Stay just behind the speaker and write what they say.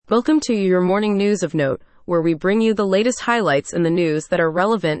Welcome to your morning news of note, where we bring you the latest highlights in the news that are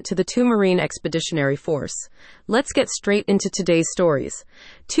relevant to the 2 Marine Expeditionary Force. Let's get straight into today's stories.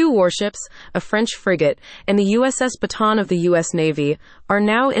 2 warships, a French frigate, and the USS Baton of the U.S. Navy are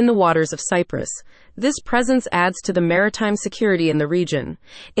now in the waters of Cyprus. This presence adds to the maritime security in the region.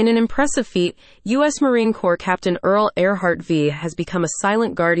 In an impressive feat, U.S. Marine Corps Captain Earl Earhart V has become a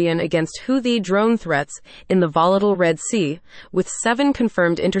silent guardian against Houthi drone threats in the volatile Red Sea. With 7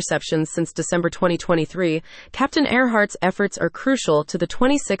 confirmed interceptions since December 2023, Captain Earhart's efforts are crucial to the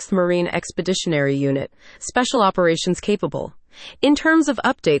 26th Marine Expeditionary Unit, special operations capable. In terms of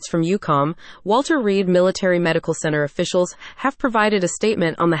updates from EUCOM, Walter Reed Military Medical Center officials have provided a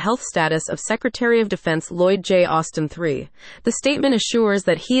statement on the health status of Secretary of Defense Lloyd J. Austin III. The statement assures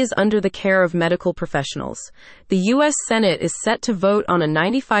that he is under the care of medical professionals. The U.S. Senate is set to vote on a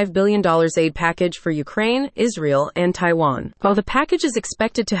 $95 billion aid package for Ukraine, Israel, and Taiwan. While the package is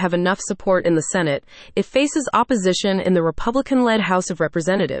expected to have enough support in the Senate, it faces opposition in the Republican-led House of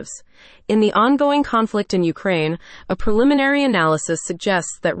Representatives. In the ongoing conflict in Ukraine, a preliminary analysis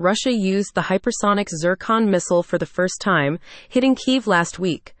suggests that Russia used the hypersonic Zircon missile for the first time, hitting Kyiv last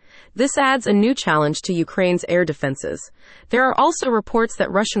week. This adds a new challenge to Ukraine's air defenses. There are also reports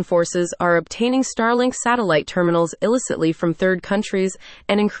that Russian forces are obtaining Starlink satellite terminals illicitly from third countries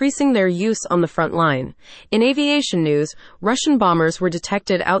and increasing their use on the front line. In aviation news, Russian bombers were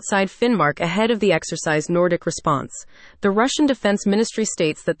detected outside Finnmark ahead of the exercise Nordic Response. The Russian Defense Ministry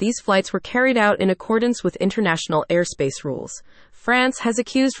states that these flights were carried out in accordance with international airspace rules. France has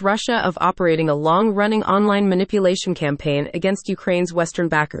accused Russia of operating a long-running online manipulation campaign against Ukraine's Western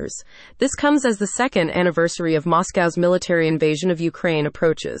backers. This comes as the second anniversary of Moscow's military invasion of Ukraine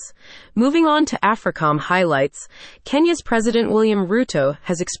approaches. Moving on to AFRICOM highlights, Kenya's President William Ruto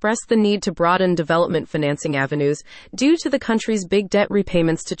has expressed the need to broaden development financing avenues due to the country's big debt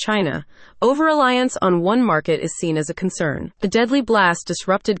repayments to China. Over-reliance on one market is seen as a concern. The deadly blast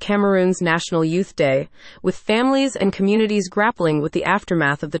disrupted Cameroon's National Youth Day, with families and communities grappling with the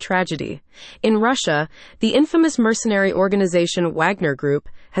aftermath of the tragedy. In Russia, the infamous mercenary organization Wagner Group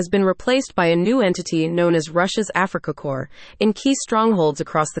has been replaced by a new entity known as Russia's AFRICOM in key strongholds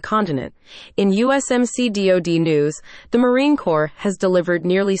across the continent. In USMC DoD news, the Marine Corps has delivered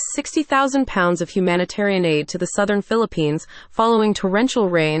nearly 60,000 pounds of humanitarian aid to the southern Philippines following torrential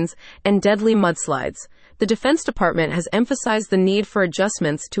rains and deadly mudslides. The Defense Department has emphasized the need for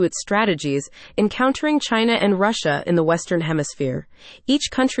adjustments to its strategies in countering China and Russia in the Western Hemisphere. Each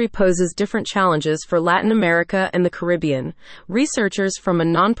country poses different challenges for Latin America and the Caribbean. Researchers from a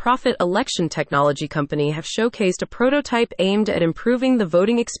nonprofit election technology company have showcased a prototype aimed at improving the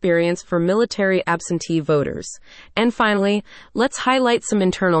voting experience for military absentee voters. And finally, let's highlight some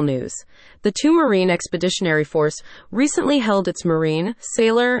internal news. The 2 Marine Expeditionary Force recently held its Marine,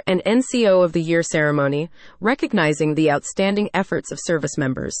 Sailor, and NCO of the Year ceremony, recognizing the outstanding efforts of service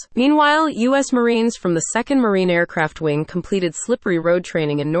members. Meanwhile, U.S. Marines from the 2nd Marine Aircraft Wing completed slippery road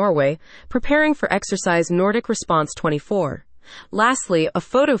training in Norway, preparing for exercise Nordic Response 24. Lastly, a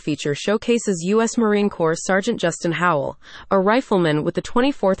photo feature showcases U.S. Marine Corps Sergeant Justin Howell, a rifleman with the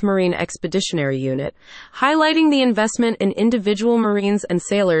 24th Marine Expeditionary Unit, highlighting the investment in individual Marines and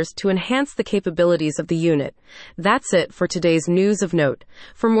sailors to enhance the capabilities of the unit. That's it for today's news of note.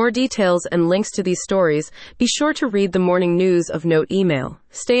 For more details and links to these stories, be sure to read the Morning News of Note email.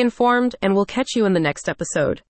 Stay informed, and we'll catch you in the next episode.